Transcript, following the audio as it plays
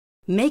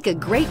Make a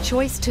great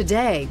choice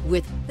today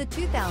with the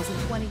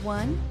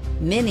 2021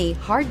 MINI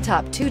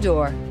Hardtop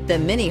 2-Door. The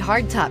MINI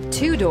Hardtop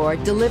 2-Door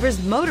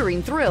delivers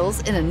motoring thrills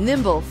in a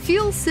nimble,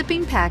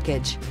 fuel-sipping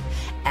package.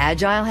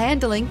 Agile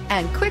handling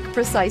and quick,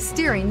 precise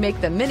steering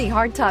make the MINI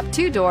Hardtop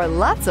 2-Door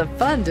lots of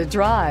fun to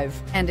drive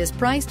and is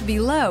priced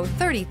below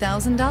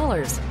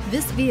 $30,000.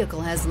 This vehicle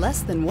has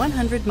less than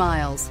 100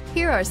 miles.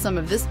 Here are some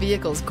of this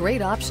vehicle's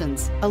great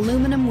options: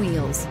 aluminum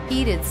wheels,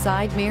 heated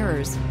side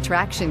mirrors,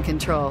 traction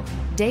control,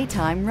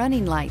 daytime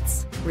running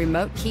lights,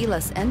 remote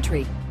keyless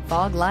entry,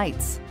 fog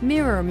lights,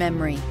 mirror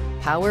memory,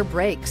 power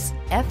brakes,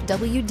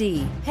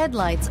 FWD,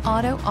 headlights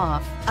auto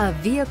off. A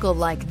vehicle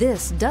like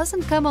this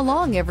doesn't come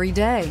along every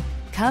day.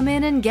 Come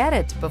in and get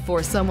it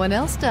before someone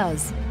else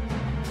does.